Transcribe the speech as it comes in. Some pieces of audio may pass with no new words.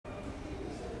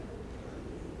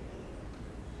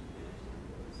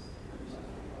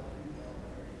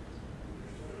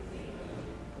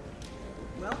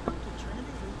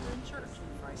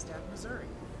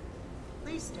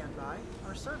stand by.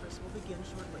 Our service will begin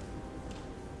shortly.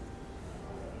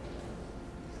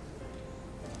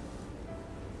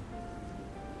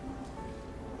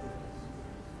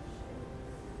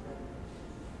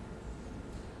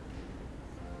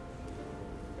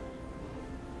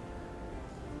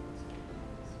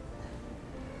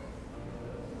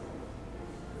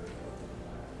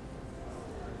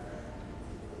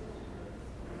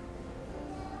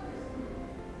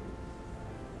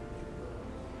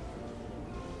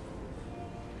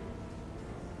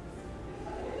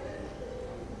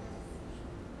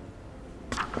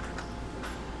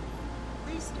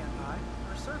 Please stand by.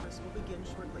 Our service will begin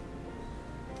shortly.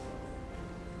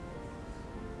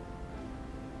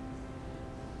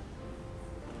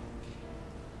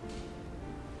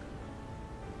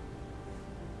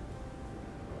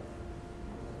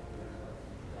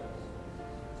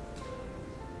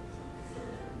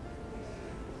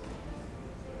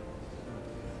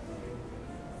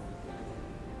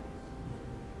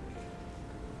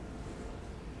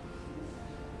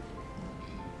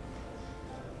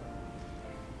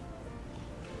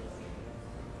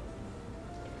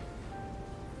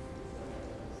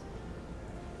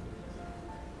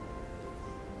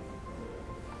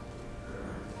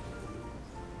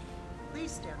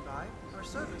 Please stand by. Our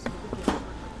service will begin shortly.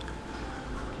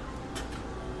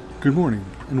 Good morning,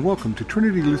 and welcome to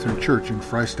Trinity Lutheran Church in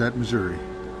Freistatt, Missouri.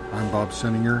 I'm Bob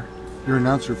Senninger, your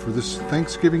announcer for this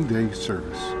Thanksgiving Day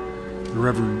service. The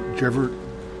Reverend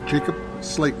Jacob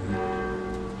Slayton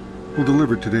will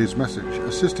deliver today's message.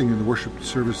 Assisting in the worship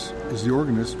service is the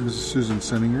organist, Mrs. Susan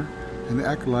Senninger, and the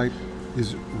acolyte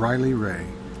is Riley Ray.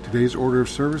 Today's order of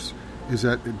service is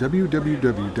at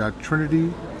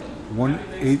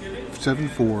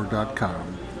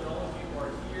www.trinity1874.com.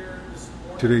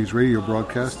 Today's radio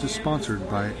broadcast is sponsored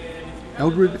by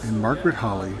Eldred and Margaret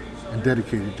Holly and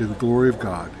dedicated to the glory of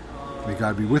God. May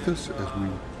God be with us as we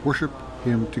worship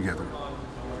Him together.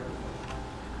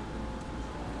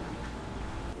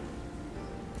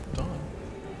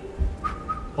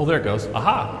 Oh, there it goes.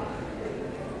 Aha!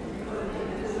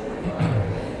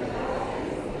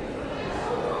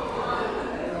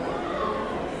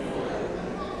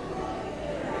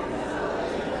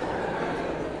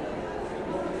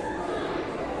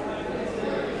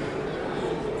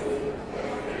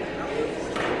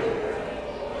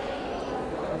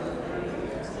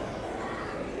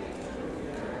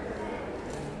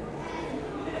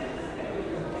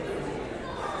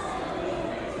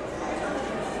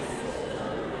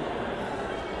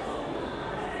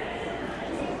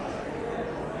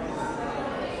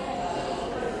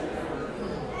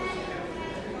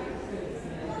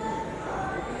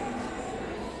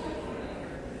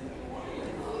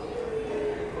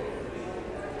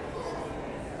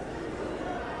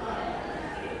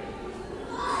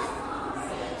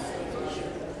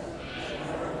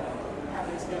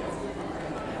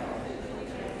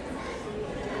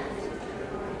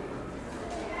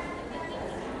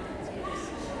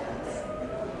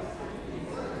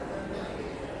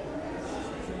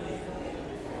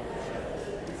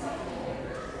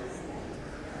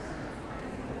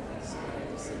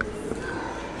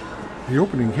 The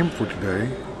opening hymn for today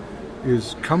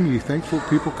is Come Ye Thankful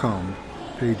People Come,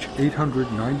 page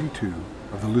 892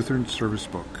 of the Lutheran Service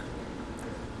Book.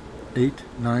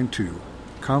 892.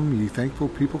 Come Ye Thankful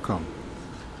People Come.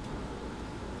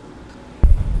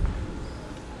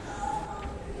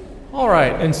 All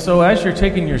right, and so as you're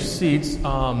taking your seats,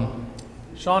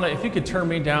 Shauna, if you could turn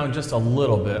me down just a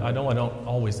little bit. I know I don't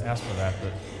always ask for that,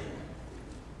 but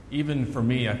even for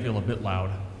me, I feel a bit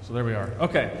loud. So there we are.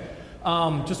 Okay.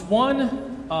 Just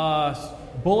one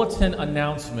bulletin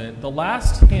announcement. The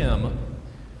last hymn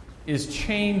is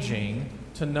changing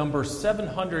to number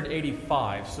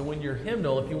 785. So when your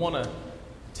hymnal, if you want to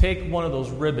take one of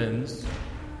those ribbons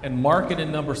and mark it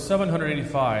in number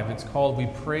 785, it's called We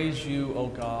Praise You, O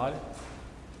God.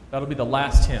 That'll be the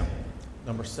last hymn,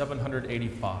 number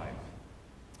 785.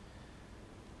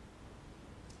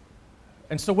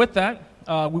 And so with that,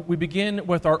 we begin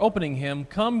with our opening hymn,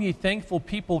 Come Ye Thankful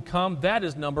People Come. That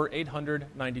is number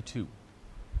 892.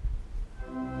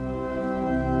 Oh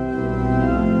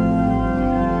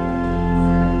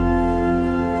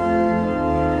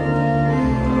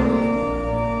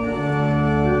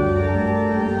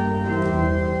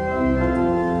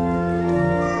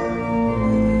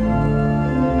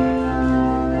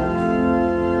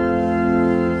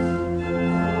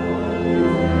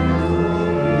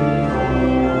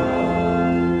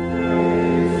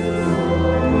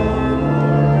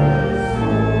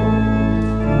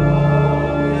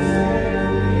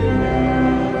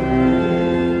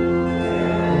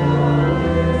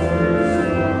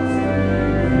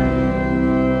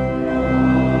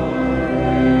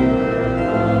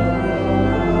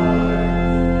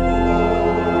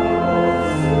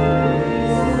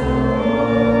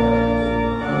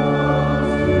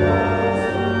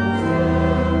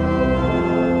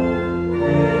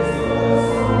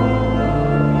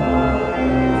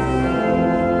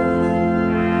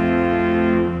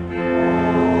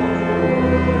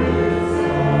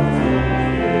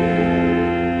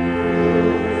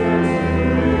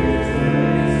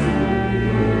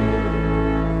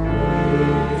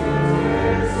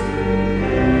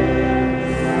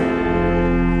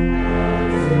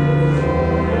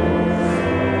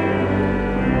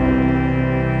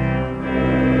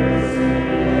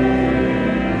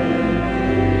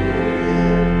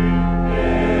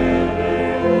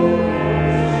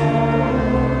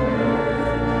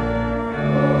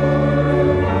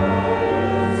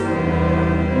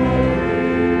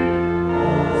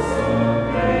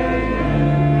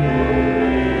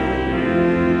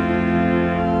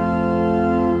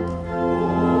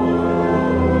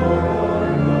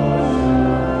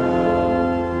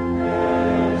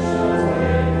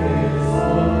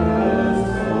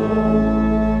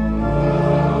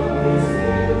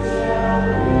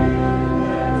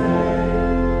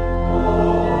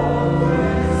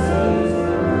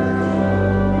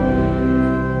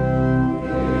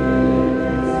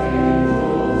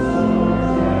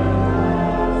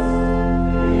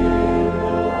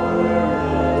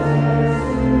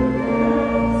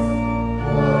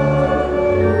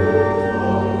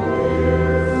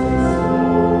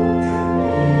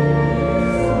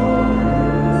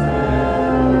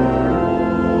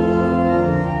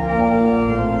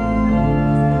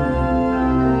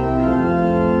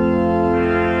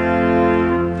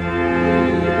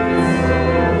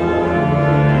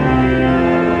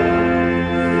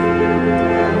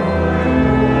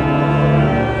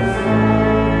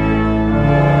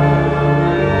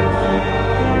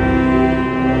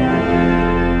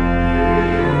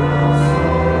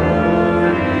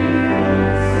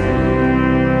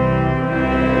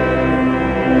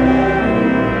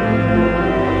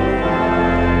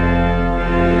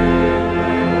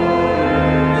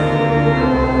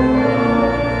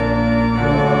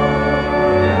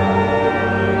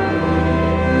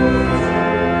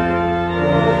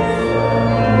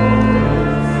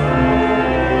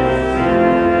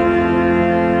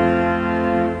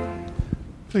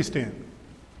Please stand.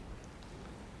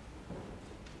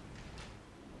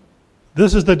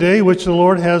 This is the day which the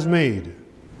Lord has made.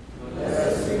 Let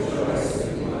us rejoice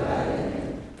and be glad in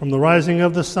it. From the rising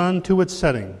of the sun to its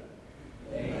setting.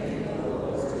 Thank the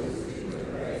Lord for his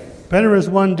secret praise. Better is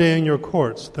one day in your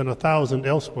courts than 1,000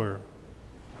 elsewhere.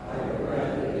 I would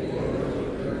rather be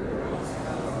in your house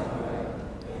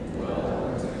and dwell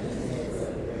in his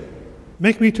neighborhood.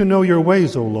 Make me to know your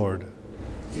ways, O Lord.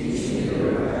 Teach me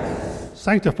your paths.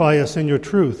 Sanctify us in your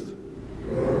truth.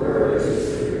 Your word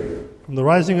is truth. From the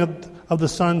rising of the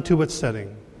sun to its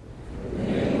setting. The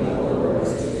name of the Lord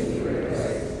is to be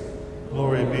praised.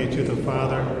 Glory be to the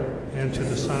Father, and to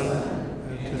the Son,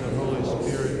 and to the Holy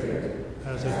Spirit,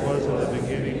 as it was in the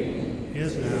beginning,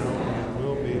 is now, and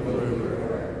will be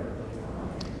forever.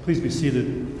 Please be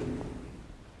seated.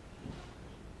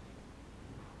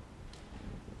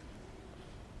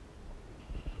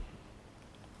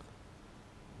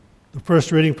 The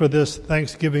first reading for this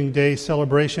Thanksgiving Day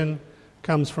celebration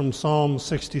comes from Psalm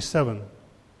 67.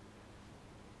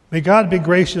 May God be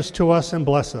gracious to us and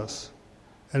bless us,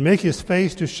 and make his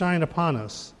face to shine upon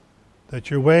us,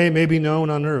 that your way may be known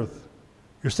on earth,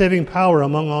 your saving power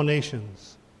among all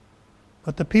nations.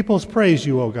 Let the peoples praise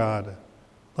you, O God.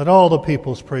 Let all the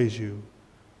peoples praise you.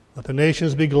 Let the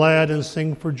nations be glad and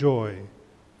sing for joy,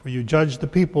 for you judge the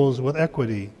peoples with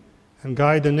equity and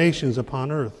guide the nations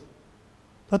upon earth.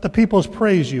 Let the peoples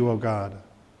praise you, O God.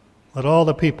 Let all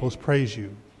the peoples praise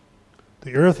you.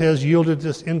 The earth has yielded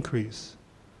this increase.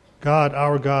 God,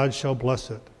 our God, shall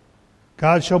bless it.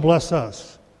 God shall bless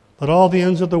us. Let all the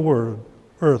ends of the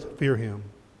earth fear him.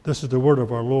 This is the word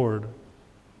of our Lord.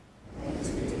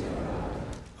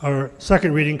 Our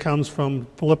second reading comes from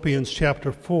Philippians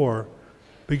chapter 4,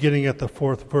 beginning at the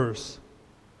 4th verse.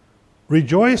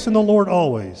 Rejoice in the Lord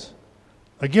always.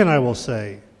 Again I will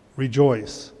say,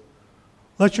 rejoice.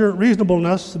 Let your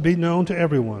reasonableness be known to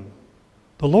everyone.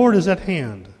 The Lord is at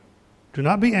hand. Do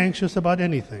not be anxious about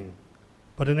anything,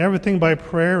 but in everything by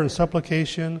prayer and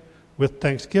supplication with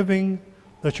thanksgiving,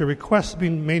 let your requests be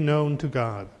made known to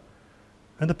God.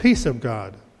 And the peace of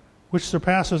God, which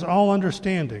surpasses all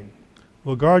understanding,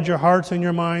 will guard your hearts and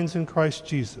your minds in Christ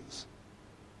Jesus.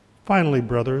 Finally,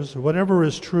 brothers, whatever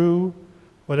is true,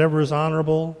 whatever is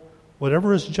honorable,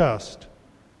 whatever is just,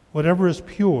 whatever is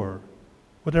pure,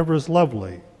 whatever is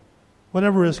lovely,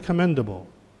 whatever is commendable,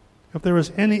 if there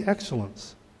is any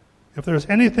excellence, if there is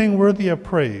anything worthy of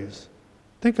praise,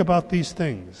 think about these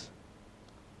things.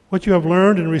 What you have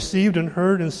learned and received and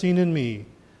heard and seen in me,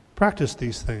 practice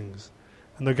these things,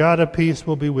 and the God of peace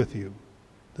will be with you.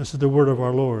 This is the word of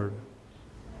our Lord.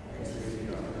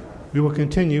 We will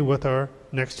continue with our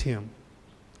next hymn.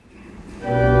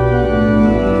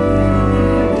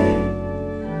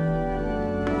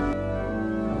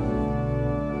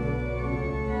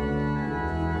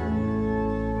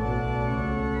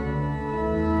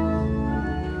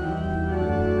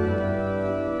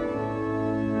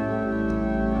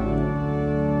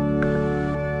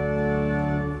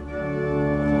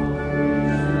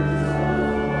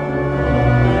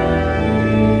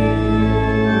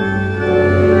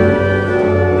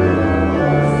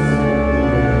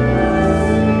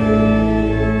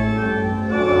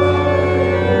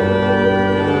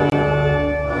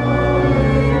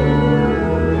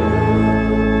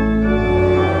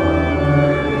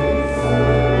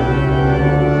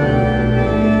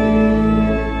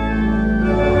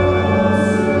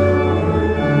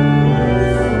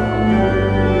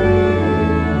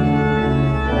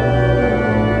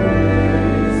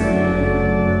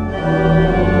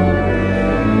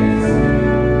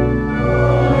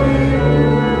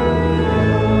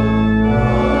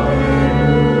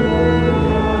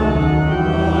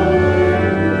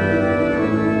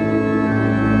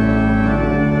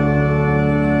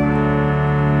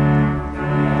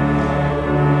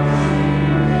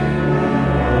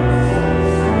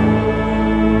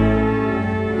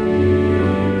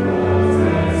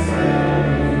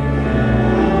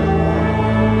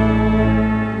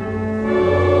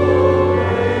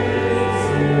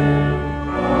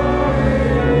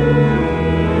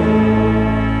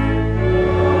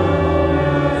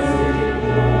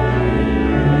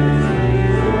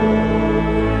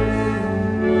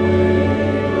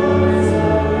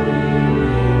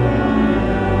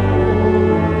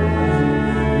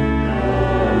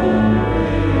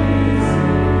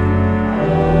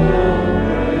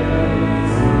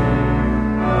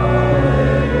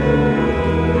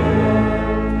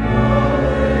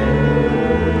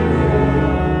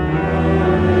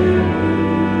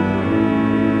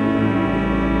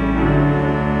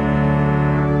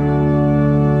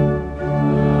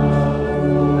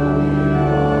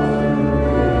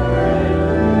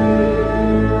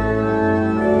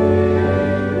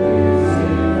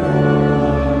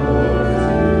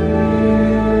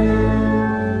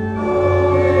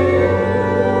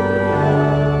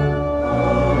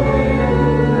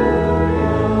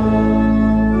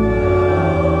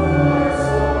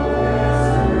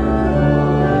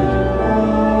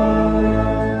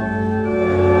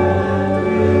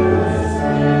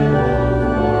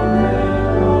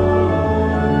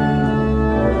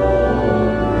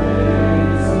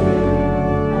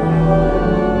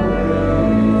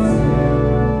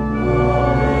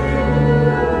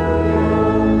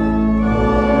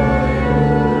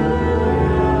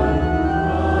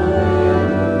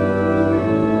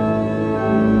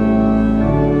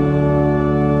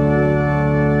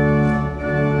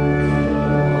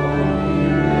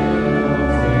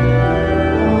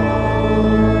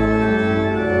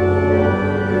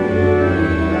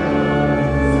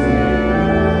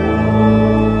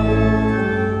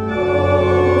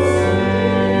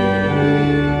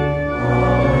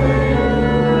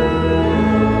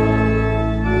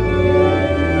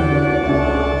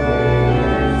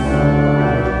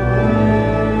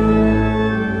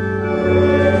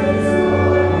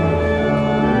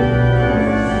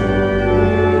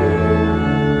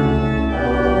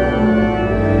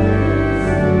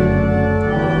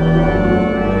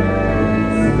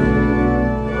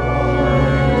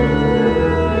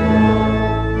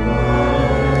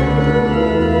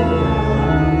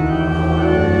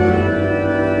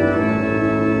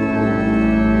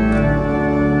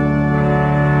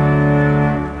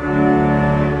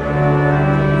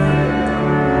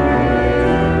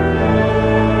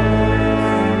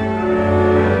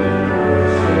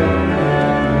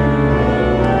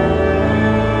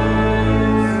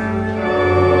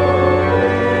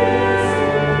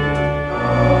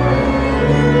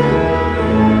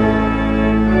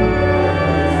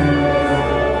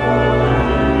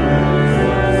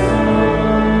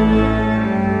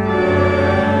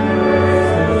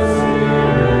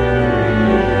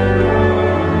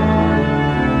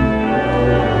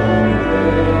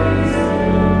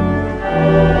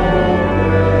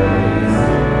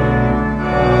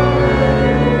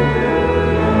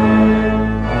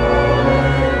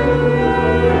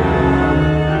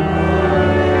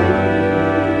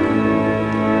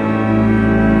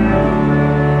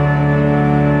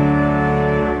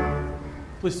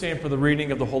 Please stand for the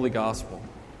reading of the Holy Gospel.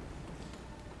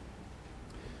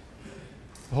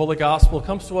 The Holy Gospel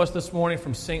comes to us this morning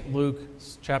from St. Luke,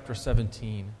 chapter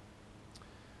 17.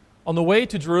 On the way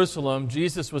to Jerusalem,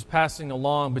 Jesus was passing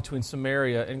along between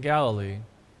Samaria and Galilee.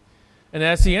 And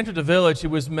as he entered the village, he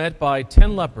was met by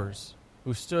 10 lepers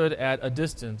who stood at a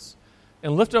distance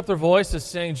and lifted up their voices,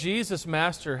 saying, "Jesus,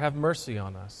 Master, have mercy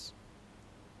on us."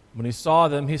 When he saw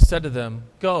them, he said to them,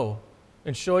 "Go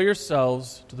and show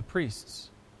yourselves to the priests."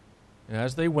 And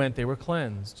as they went, they were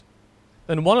cleansed.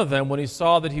 Then one of them, when he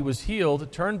saw that he was healed,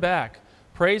 turned back,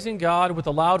 praising God with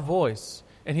a loud voice,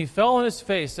 and he fell on his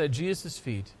face at Jesus'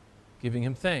 feet, giving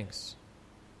him thanks.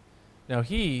 Now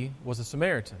he was a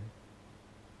Samaritan.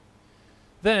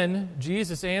 Then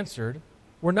Jesus answered,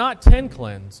 "Were not 10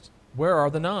 cleansed? Where are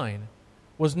the 9?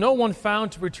 Was no one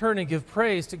found to return and give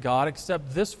praise to God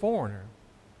except this foreigner?"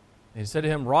 And he said to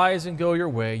him, "Rise and go your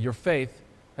way. Your faith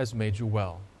has made you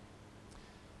well."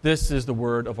 This is the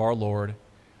word of our Lord.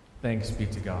 Thanks be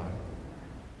to God.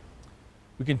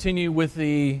 We continue with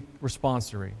the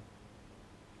responsory.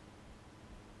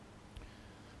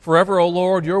 Forever, O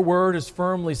Lord, your word is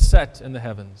firmly set in the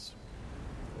heavens.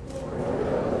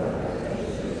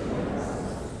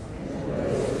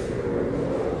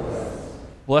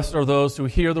 Blessed are those who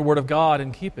hear the word of God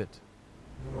and keep it.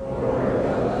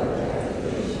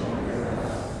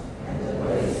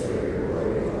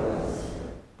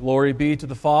 Glory be to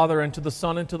the Father, and to the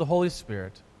Son, and to the Holy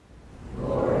Spirit.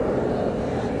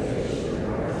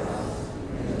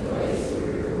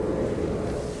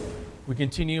 We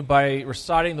continue by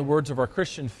reciting the words of our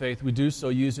Christian faith. We do so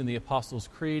using the Apostles'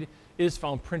 Creed. It is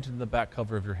found printed in the back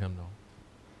cover of your hymnal.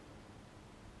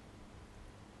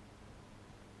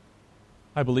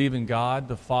 I believe in God,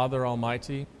 the Father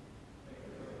Almighty,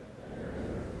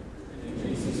 and in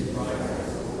Jesus Christ,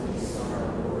 His only Son,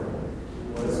 our Lord,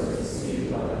 who was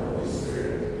conceived by the Holy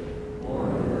Spirit,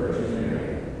 born of the Virgin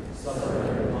Mary, suffered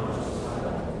under Pontius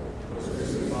Pilate, was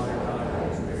crucified, died, and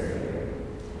was buried.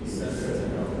 He descended into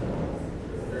hell.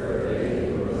 The third day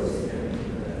he rose again from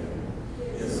the dead.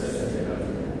 He ascended to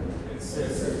heaven, and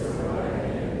sits at the right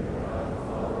hand of God the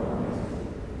Father Almighty.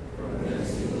 From thence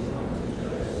he will come to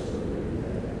judge the living and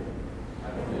the dead.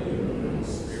 I believe in the Holy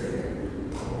Spirit,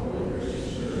 the Holy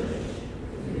Christian Church,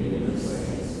 the communion of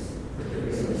saints,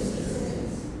 forgiveness of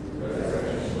sins, the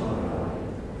resurrection of the body,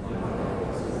 and life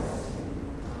everlasting.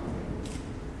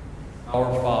 Our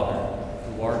Father,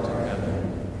 who art in heaven,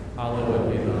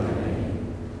 hallowed be thy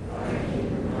name. Thy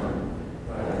kingdom come,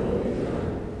 thy will be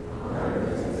done, on earth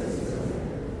as it is in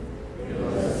heaven. Give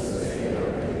us this day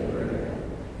our daily bread,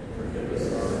 and forgive us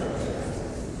our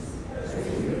trespasses, as we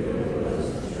forgive those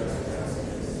who trespass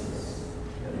against us.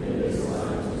 And lead us not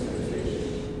into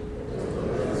temptation, but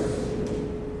deliver us from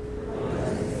evil. For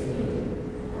thine is the kingdom,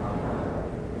 power,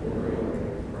 and glory,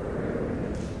 forever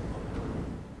and ever.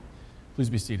 Please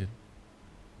be seated.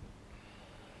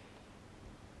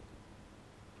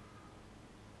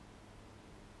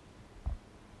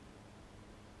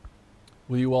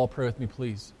 Will you all pray with me,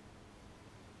 please?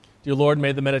 Dear Lord,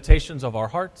 may the meditations of our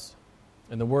hearts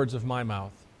and the words of my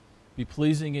mouth be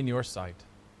pleasing in your sight.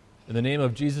 In the name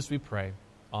of Jesus we pray.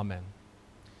 Amen.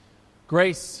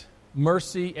 Grace,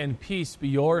 mercy, and peace be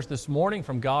yours this morning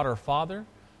from God our Father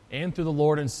and through the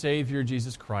Lord and Savior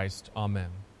Jesus Christ.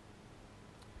 Amen.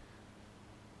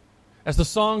 As the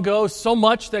song goes, so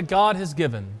much that God has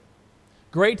given,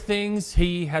 great things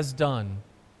He has done,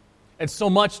 and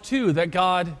so much, too, that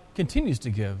God continues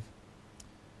to give.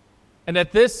 And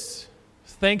at this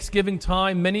Thanksgiving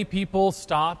time, many people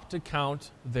stop to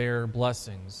count their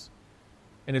blessings.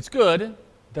 And it's good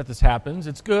that this happens.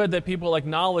 It's good that people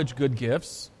acknowledge good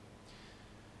gifts.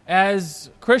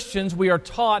 As Christians, we are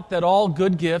taught that all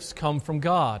good gifts come from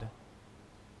God.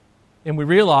 And we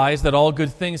realize that all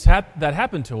good things that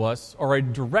happen to us are a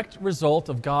direct result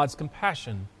of God's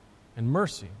compassion and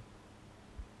mercy.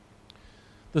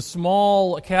 The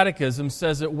Small Catechism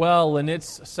says it well in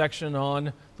its section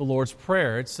on the Lord's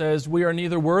Prayer. It says, "We are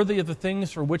neither worthy of the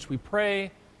things for which we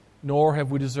pray, nor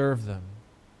have we deserved them."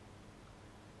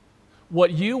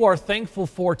 What you are thankful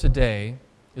for today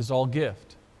is all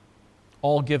gift,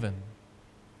 all given.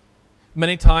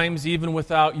 Many times even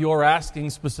without your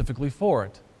asking specifically for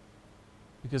it,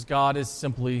 because God is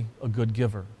simply a good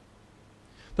giver.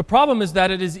 The problem is that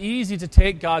it is easy to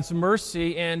take God's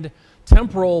mercy and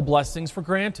temporal blessings for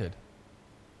granted.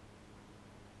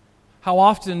 How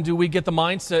often do we get the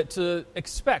mindset to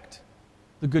expect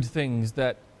the good things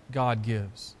that God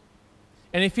gives?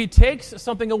 And if He takes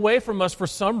something away from us for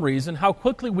some reason, how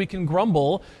quickly we can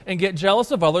grumble and get jealous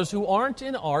of others who aren't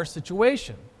in our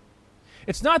situation.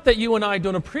 It's not that you and I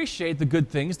don't appreciate the good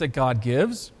things that God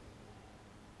gives.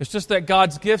 It's just that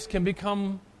God's gifts can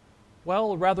become,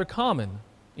 well, rather common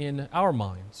in our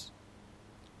minds.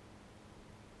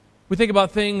 We think about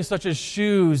things such as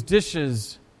shoes,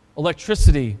 dishes,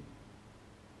 electricity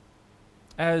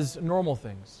as normal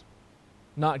things,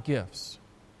 not gifts.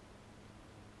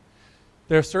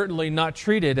 They're certainly not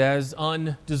treated as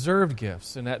undeserved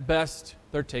gifts, and at best,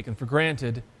 they're taken for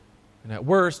granted, and at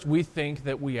worst, we think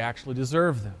that we actually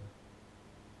deserve them.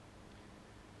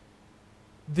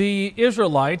 The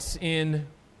Israelites in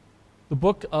the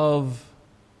book of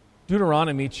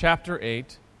Deuteronomy, chapter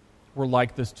 8, were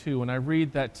like this too, and I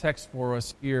read that text for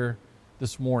us here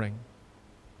this morning.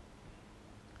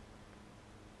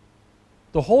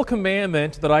 The whole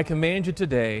commandment that I command you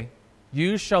today,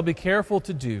 you shall be careful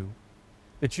to do,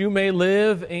 that you may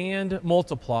live and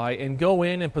multiply, and go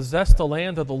in and possess the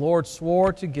land that the Lord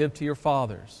swore to give to your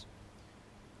fathers.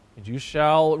 And you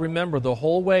shall remember the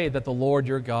whole way that the Lord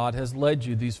your God has led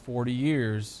you these 40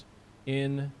 years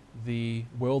in the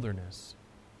wilderness,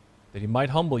 that he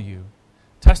might humble you,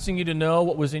 testing you to know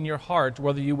what was in your heart,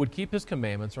 whether you would keep his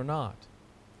commandments or not.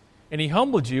 And he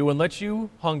humbled you and let you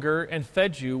hunger and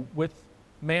fed you with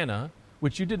manna,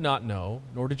 which you did not know,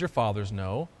 nor did your fathers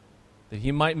know, that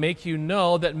he might make you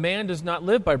know that man does not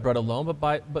live by bread alone,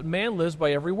 but man lives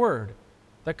by every word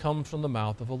that comes from the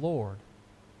mouth of the Lord.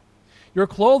 Your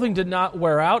clothing did not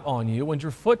wear out on you, and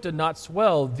your foot did not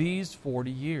swell these 40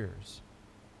 years.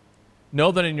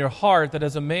 Know that in your heart that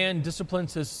as a man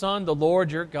disciplines his son, the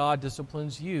Lord your God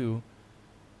disciplines you.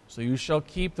 So you shall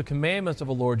keep the commandments of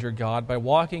the Lord your God by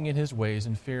walking in his ways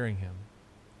and fearing him.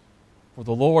 For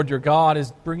the Lord your God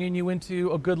is bringing you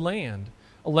into a good land,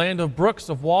 a land of brooks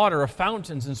of water, of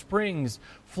fountains and springs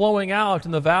flowing out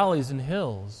in the valleys and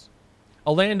hills,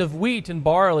 a land of wheat and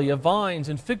barley, of vines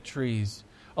and fig trees,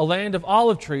 a land of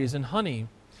olive trees and honey,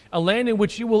 a land in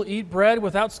which you will eat bread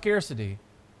without scarcity,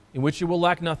 in which you will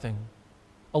lack nothing,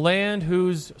 a land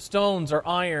whose stones are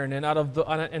iron, and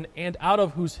out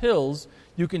of whose hills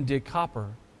you can dig copper.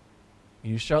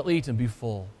 And you shall eat and be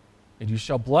full, and you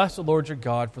shall bless the Lord your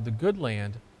God for the good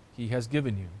land he has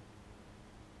given you.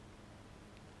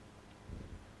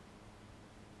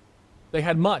 They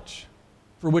had much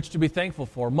for which to be thankful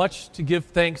for, much to give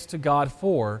thanks to God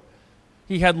for.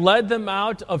 He had led them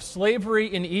out of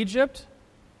slavery in Egypt,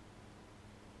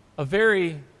 a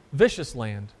very vicious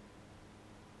land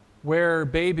where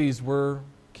babies were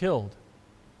killed.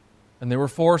 And they were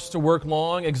forced to work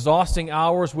long, exhausting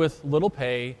hours with little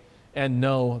pay and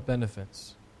no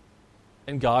benefits.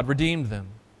 And God redeemed them.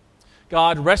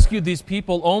 God rescued these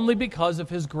people only because of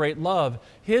his great love.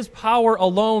 His power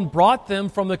alone brought them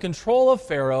from the control of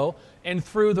Pharaoh and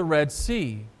through the Red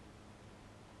Sea.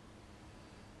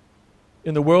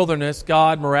 In the wilderness,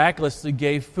 God miraculously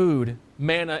gave food,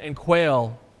 manna and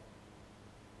quail,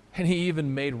 and he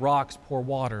even made rocks pour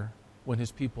water when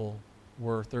his people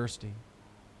were thirsty.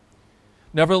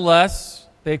 Nevertheless,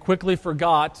 they quickly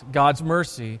forgot God's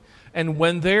mercy, and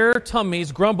when their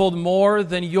tummies grumbled more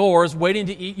than yours, waiting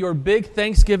to eat your big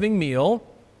Thanksgiving meal,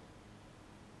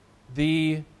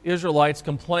 the Israelites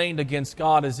complained against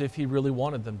God as if he really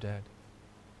wanted them dead.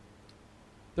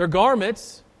 Their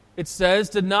garments, it says,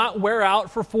 did not wear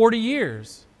out for 40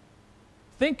 years.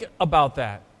 Think about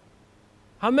that.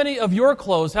 How many of your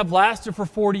clothes have lasted for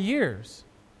 40 years?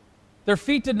 Their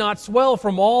feet did not swell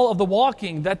from all of the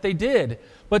walking that they did,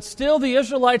 but still the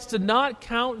Israelites did not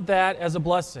count that as a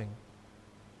blessing,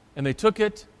 and they took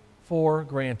it for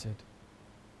granted.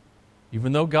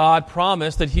 Even though God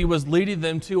promised that he was leading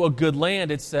them to a good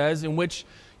land, it says, in which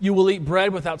you will eat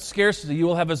bread without scarcity, you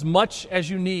will have as much as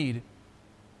you need,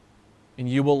 and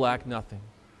you will lack nothing.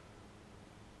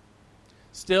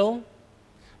 Still,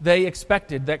 they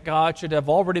expected that God should have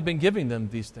already been giving them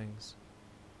these things,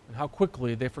 and how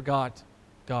quickly they forgot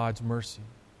God's mercy.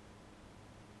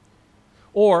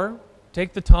 Or,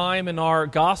 take the time in our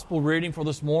gospel reading for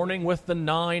this morning with the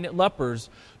 9 lepers.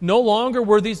 No longer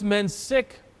were these men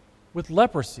sick with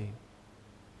leprosy.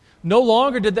 No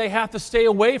longer did they have to stay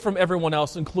away from everyone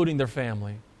else, including their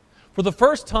family. For the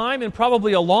first time in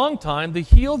probably a long time, the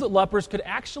healed lepers could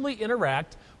actually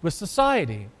interact with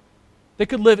society. They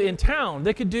could live in town.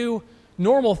 They could do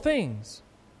normal things.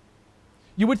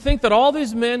 You would think that all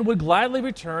these men would gladly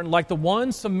return like the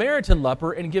one Samaritan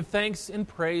leper and give thanks and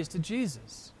praise to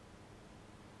Jesus.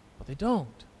 But they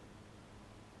don't.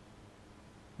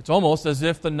 It's almost as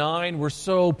if the 9 were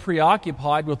so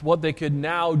preoccupied with what they could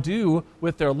now do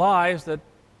with their lives that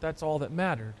that's all that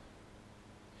mattered.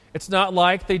 It's not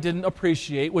like they didn't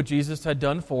appreciate what Jesus had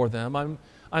done for them.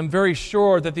 I'm very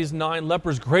sure that these 9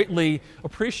 lepers greatly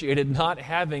appreciated not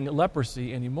having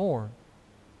leprosy anymore.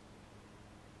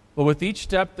 But with each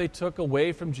step they took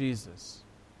away from Jesus,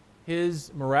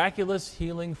 His miraculous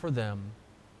healing for them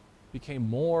became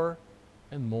more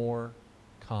and more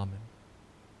common.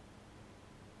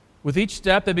 With each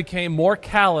step, they became more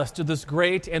callous to this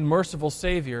great and merciful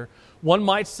Savior. One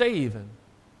might say even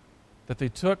that they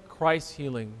took Christ's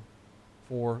healing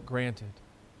for granted.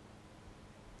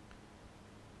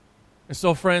 And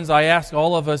so, friends, I ask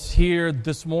all of us here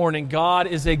this morning, God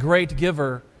is a great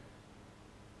giver.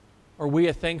 Are we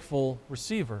a thankful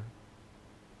receiver?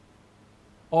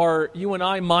 Are you and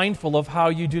I mindful of how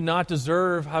we do not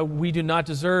deserve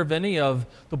any of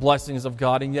the blessings of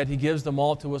God, and yet He gives them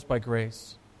all to us by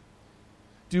grace?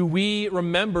 Do we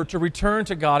remember to return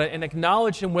to God and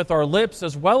acknowledge Him with our lips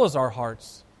as well as our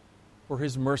hearts for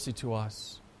His mercy to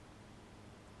us?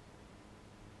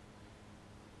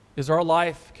 Is our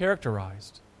life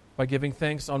characterized by giving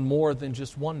thanks on more than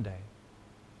just one day?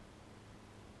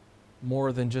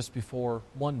 More than just before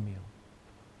one meal?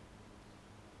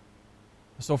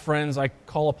 So, friends, I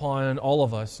call upon all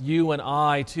of us, you and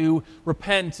I, to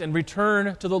repent and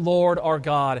return to the Lord our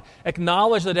God.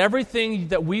 Acknowledge that everything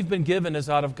that we've been given is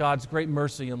out of God's great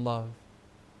mercy and love.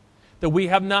 That we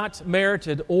have not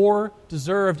merited or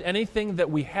deserved anything that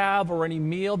we have or any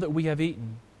meal that we have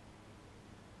eaten.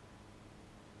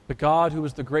 But God, who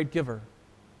is the great giver,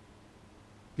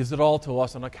 gives it all to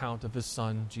us on account of His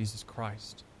Son, Jesus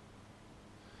Christ.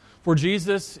 For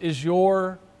Jesus is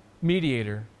your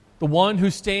mediator, the one who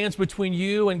stands between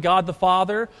you and God the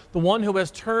Father, the one who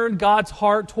has turned God's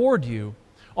heart toward you.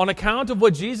 On account of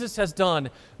what Jesus has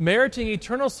done, meriting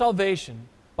eternal salvation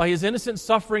by His innocent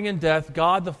suffering and death,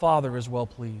 God the Father is well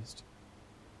pleased.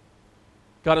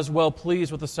 God is well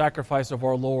pleased with the sacrifice of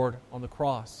our Lord on the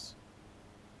cross.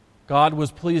 God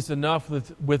was pleased enough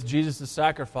with Jesus'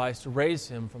 sacrifice to raise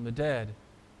Him from the dead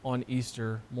on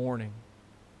Easter morning.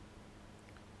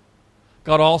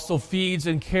 God also feeds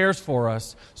and cares for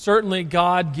us. Certainly,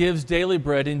 God gives daily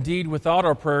bread, indeed, without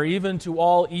our prayer, even to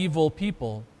all evil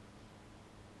people.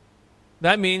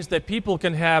 That means that people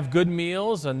can have good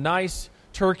meals, a nice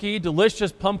turkey,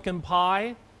 delicious pumpkin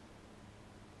pie,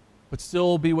 but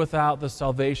still be without the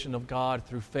salvation of God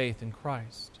through faith in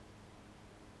Christ.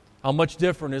 How much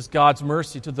different is God's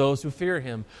mercy to those who fear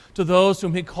Him, to those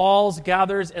whom He calls,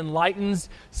 gathers, enlightens,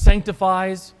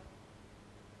 sanctifies.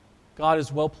 God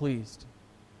is well pleased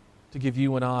to give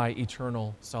you and I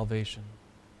eternal salvation.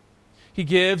 He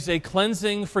gives a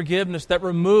cleansing forgiveness that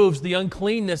removes the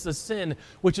uncleanness of sin,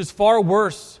 which is far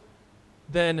worse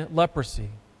than leprosy.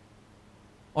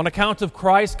 On account of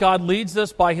Christ, God leads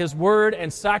us by His word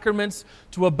and sacraments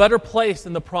to a better place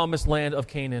than the promised land of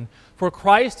Canaan. For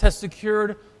Christ has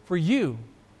secured for you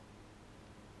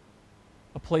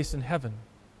a place in heaven.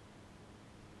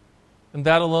 And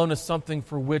that alone is something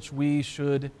for which we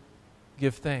should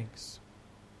give thanks,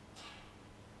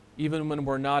 even when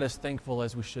we're not as thankful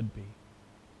as we should be,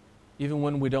 even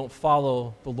when we don't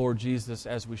follow the Lord Jesus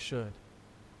as we should,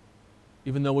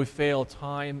 even though we fail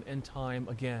time and time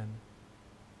again.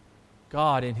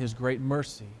 God, in His great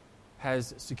mercy,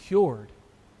 has secured,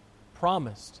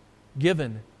 promised,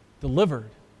 given,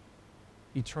 delivered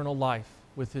eternal life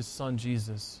with His Son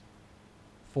Jesus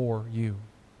for you.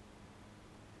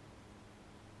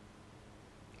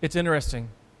 It's interesting.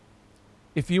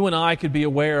 If you and I could be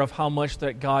aware of how much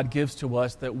that God gives to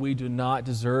us that we do not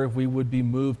deserve, we would be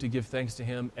moved to give thanks to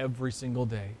Him every single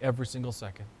day, every single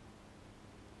second.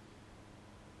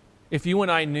 If you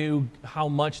and I knew how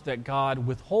much that God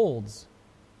withholds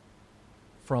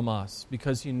from us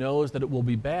because He knows that it will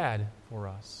be bad for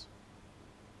us,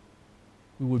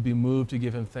 we would be moved to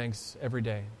give Him thanks every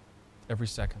day, every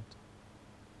second.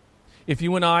 If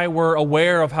you and I were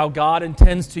aware of how God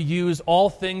intends to use all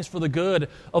things for the good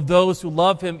of those who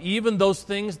love Him, even those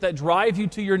things that drive you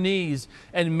to your knees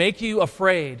and make you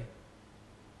afraid,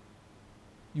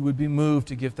 you would be moved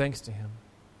to give thanks to Him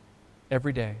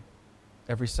every day,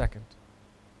 every second.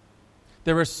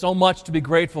 There is so much to be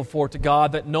grateful for to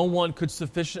God that no one could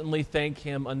sufficiently thank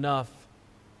Him enough.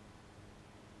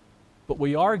 But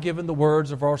we are given the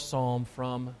words of our psalm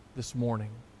from this morning.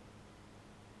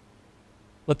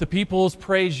 Let the peoples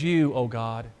praise you, O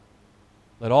God.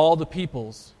 Let all the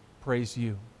peoples praise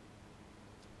you.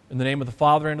 In the name of the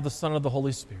Father, and of the Son, and of the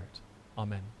Holy Spirit.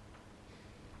 Amen.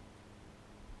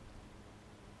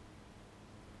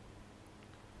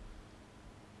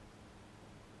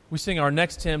 We sing our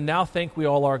next hymn, Now Thank We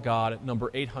All Our God, at number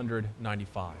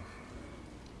 895.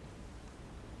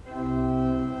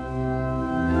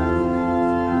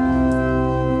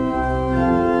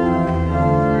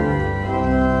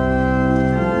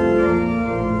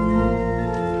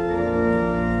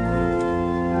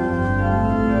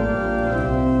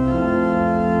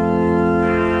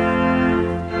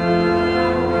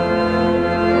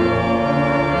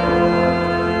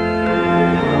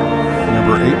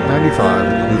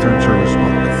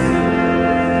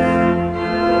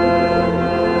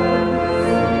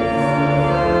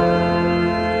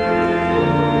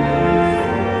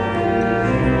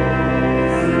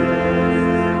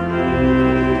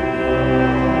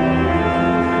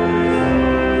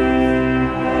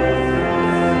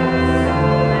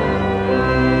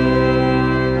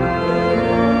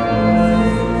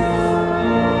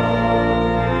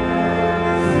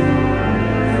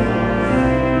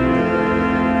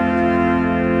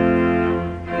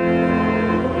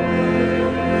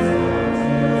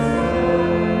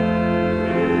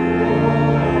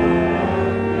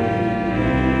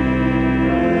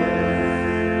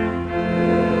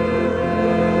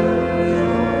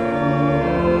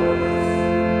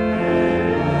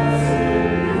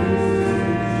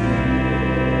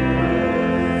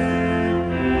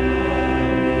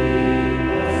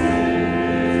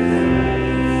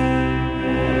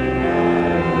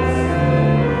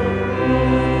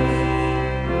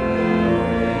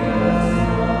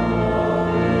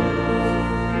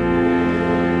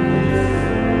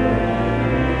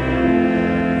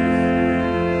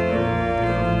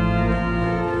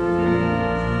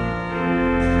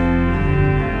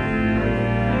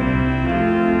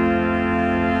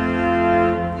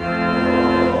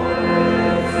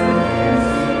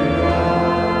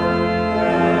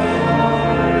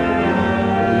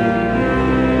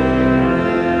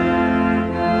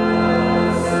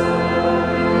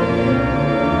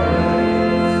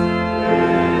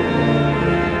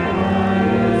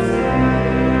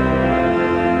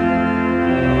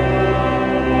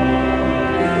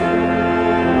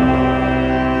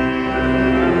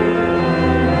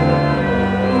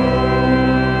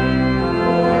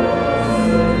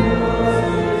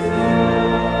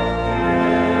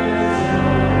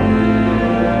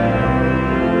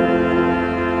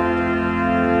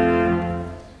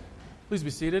 Please be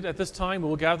seated. At this time, we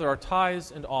will gather our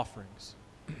tithes and offerings.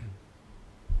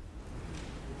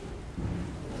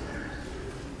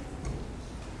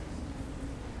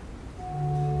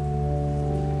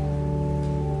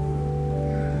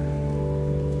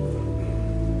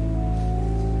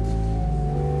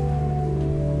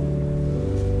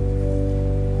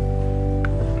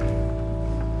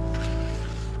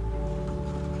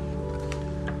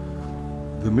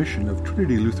 The mission of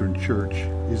Trinity Lutheran Church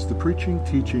is the preaching,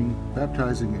 teaching,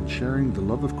 baptizing, and sharing the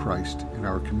love of Christ in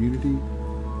our community,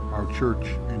 our church,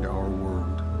 and our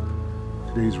world.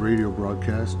 Today's radio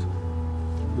broadcast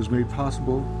was made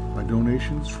possible by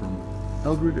donations from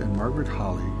Eldred and Margaret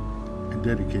Holly and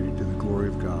dedicated to the glory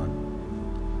of God.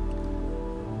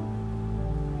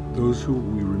 Those who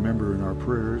we remember in our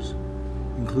prayers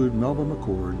include Melba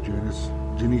McCord,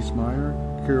 Janice Meyer,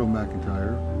 Carol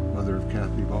McIntyre, mother of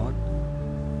Kathy Vaught,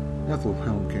 Ethel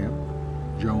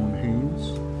Helmkamp, Joan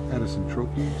Haynes, Addison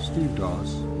Trokey, Steve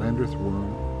Doss, Landreth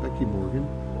Worm, Becky Morgan,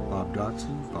 Bob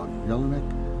Dotson, Bob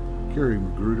Jelinek, Carrie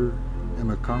Magruder,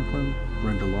 Emma Conklin,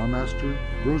 Brenda Lawmaster,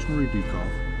 Rosemary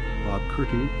Dekoff, Bob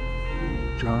Curti,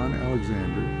 John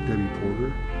Alexander, Debbie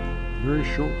Porter, Mary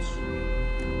Schultz,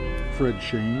 Fred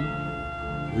Shane,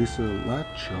 Lisa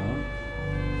Latshaw,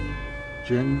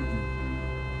 Jen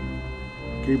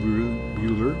Gabriel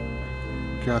Bueller,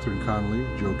 Catherine Connolly,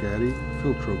 Joe Gaddy,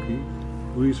 Phil Trokey,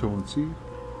 Louise Hohensee,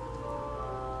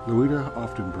 Louita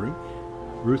Oftenbrink,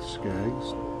 Ruth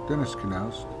Skaggs, Dennis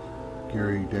Knaust,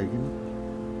 Gary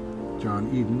Dagan, John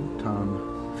Eden,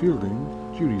 Tom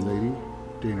Fielding, Judy Lady,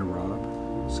 Dana Robb,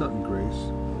 Sutton Grace,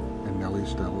 and Nellie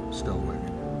Stellwagen.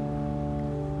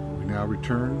 We now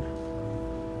return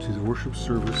to the worship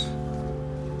service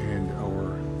and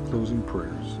our closing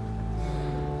prayers.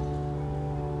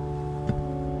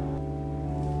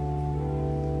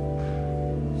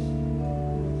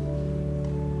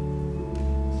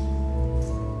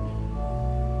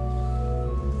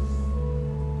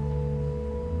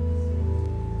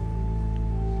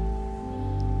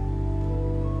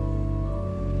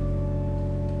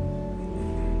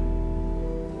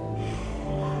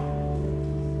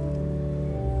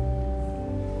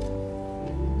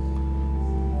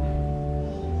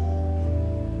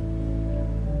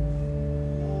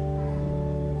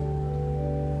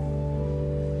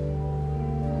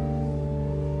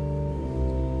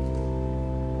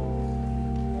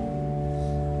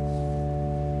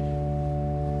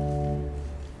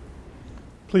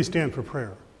 Please stand for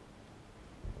prayer.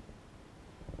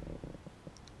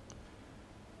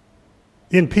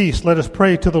 In peace, let us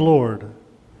pray to the Lord.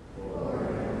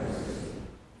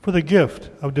 For the gift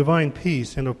of divine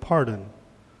peace and of pardon,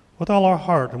 with all our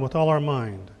heart and with all our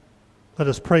mind, let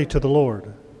us pray to the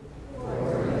Lord.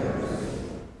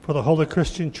 For the Holy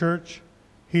Christian Church,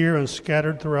 here and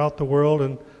scattered throughout the world,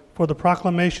 and for the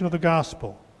proclamation of the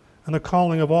gospel and the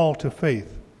calling of all to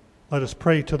faith, let us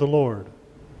pray to the Lord.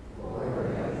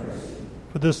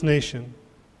 For this nation,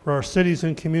 for our cities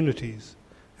and communities,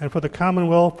 and for the common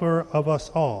welfare of us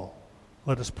all,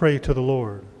 let us pray to the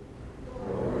Lord.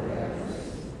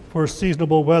 For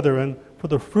seasonable weather and for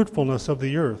the fruitfulness of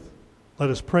the earth, let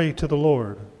us pray to the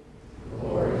Lord.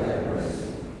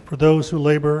 For those who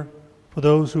labor, for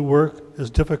those who work is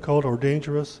difficult or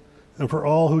dangerous, and for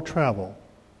all who travel,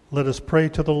 let us pray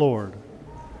to the Lord.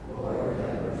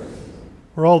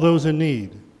 For all those in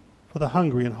need, for the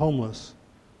hungry and homeless,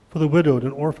 for the widowed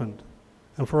and orphaned,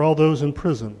 and for all those in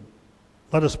prison,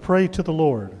 let us pray to the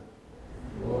Lord.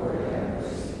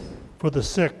 For the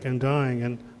sick and dying,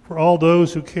 and for all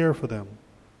those who care for them,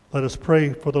 let us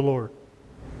pray for the Lord.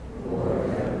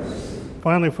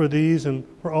 Finally, for these and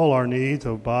for all our needs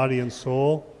of body and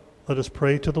soul, let us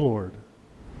pray to the Lord.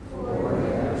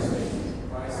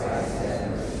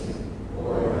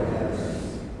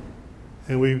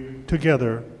 And we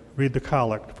together read the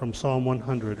collect from Psalm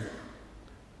 100.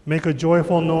 Make a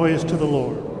joyful noise to the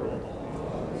Lord.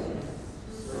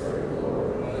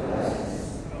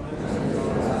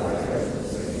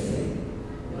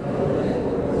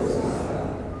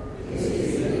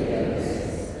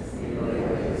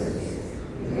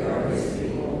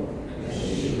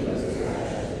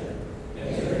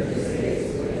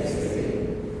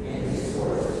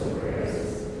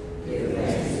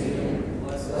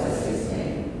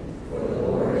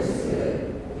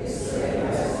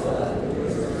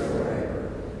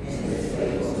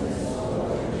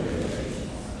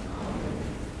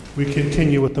 We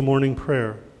continue with the morning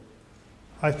prayer.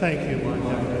 I thank you, my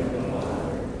Heavenly Father.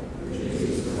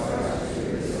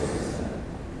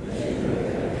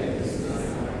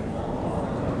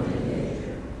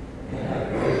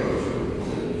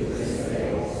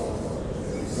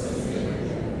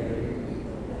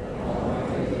 All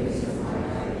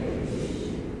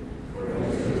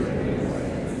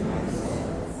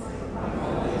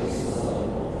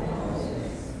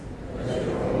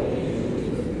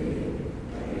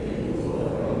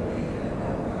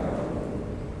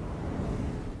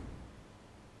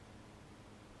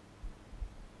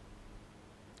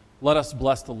Let us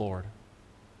bless the Lord.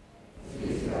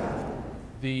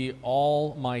 The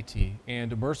Almighty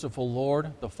and merciful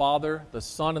Lord, the Father, the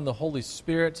Son, and the Holy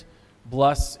Spirit,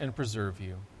 bless and preserve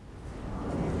you.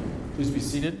 Please be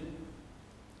seated.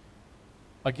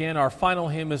 Again, our final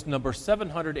hymn is number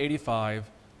 785,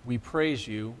 We Praise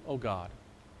You, O God.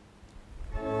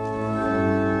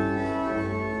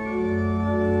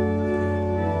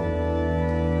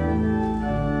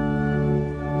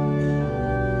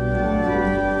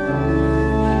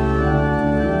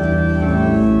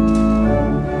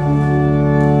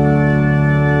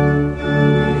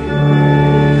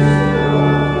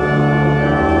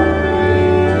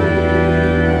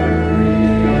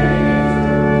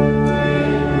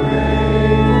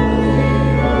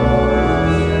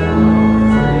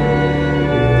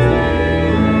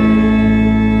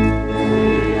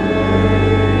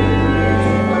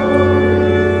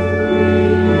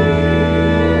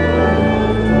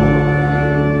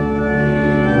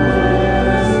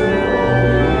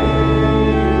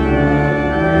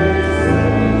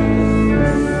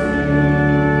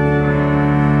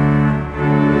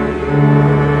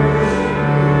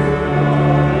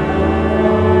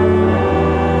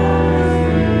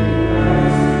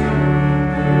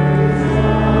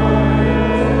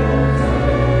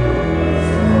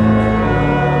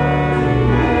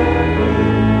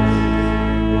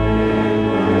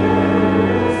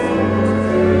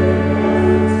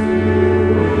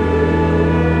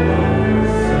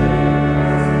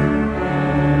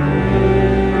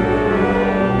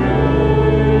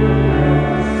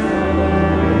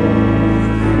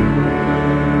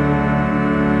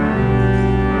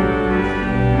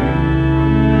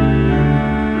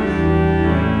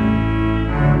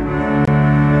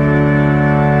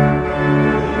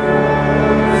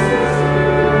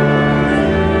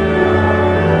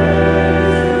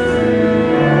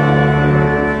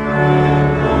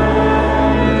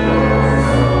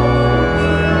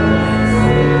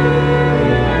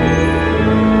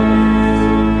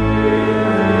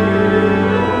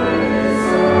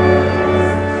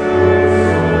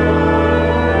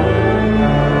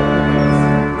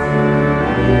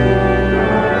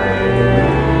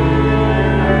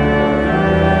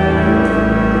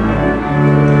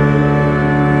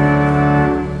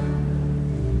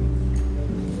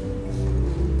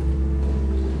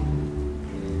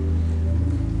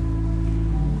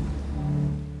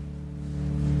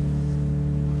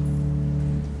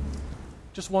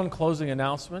 Just one closing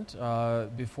announcement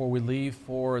before we leave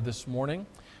for this morning.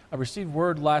 I received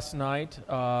word last night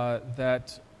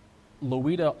that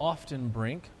Louita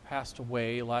Oftenbrink passed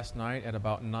away last night at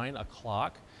about 9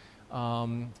 o'clock,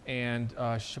 and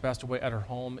she passed away at her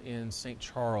home in St.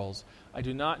 Charles. I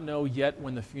do not know yet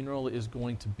when the funeral is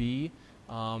going to be.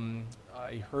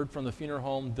 I heard from the funeral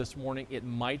home this morning it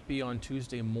might be on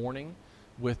Tuesday morning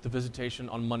with the visitation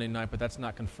on Monday night, but that's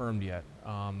not confirmed yet.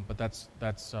 But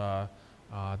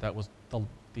that was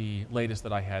the latest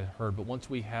that I had heard. But once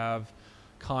we have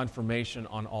confirmation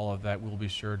on all of that, we'll be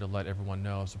sure to let everyone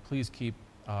know. So please keep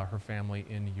her family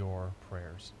in your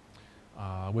prayers.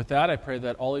 With that, I pray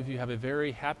that all of you have a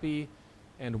very happy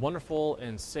and wonderful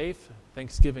and safe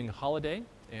Thanksgiving holiday,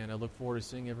 and I look forward to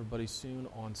seeing everybody soon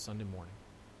on Sunday morning.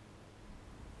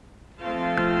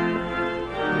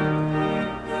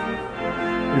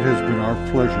 It has been our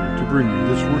pleasure to bring you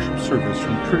this worship service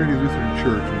from Trinity Lutheran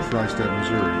Church in Freistatt,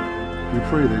 Missouri. We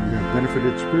pray that you have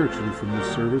benefited spiritually from this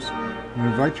service and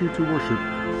invite you to worship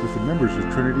with the members of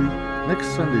Trinity next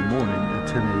Sunday morning at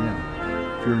 10 a.m.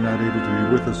 If you are not able to be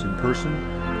with us in person,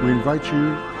 we invite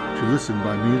you to listen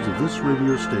by means of this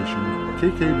radio station,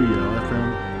 KKBL-FM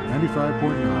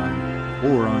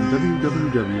 95.9, or on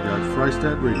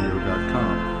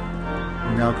www.freistattradio.com.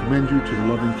 We now commend you to the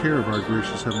loving care of our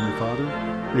gracious Heavenly Father.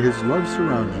 May His love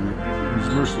surround you, and His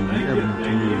mercy be evident to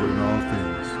you in all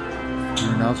things.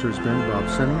 Your announcer has been Bob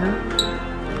Senninger,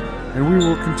 and we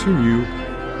will continue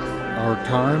our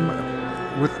time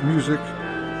with music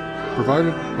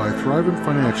provided by Thrivent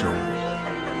Financial,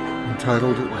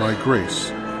 entitled By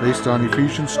Grace, based on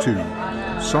Ephesians 2,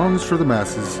 Songs for the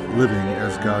Masses, Living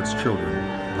as God's Children,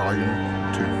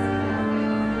 Volume 2.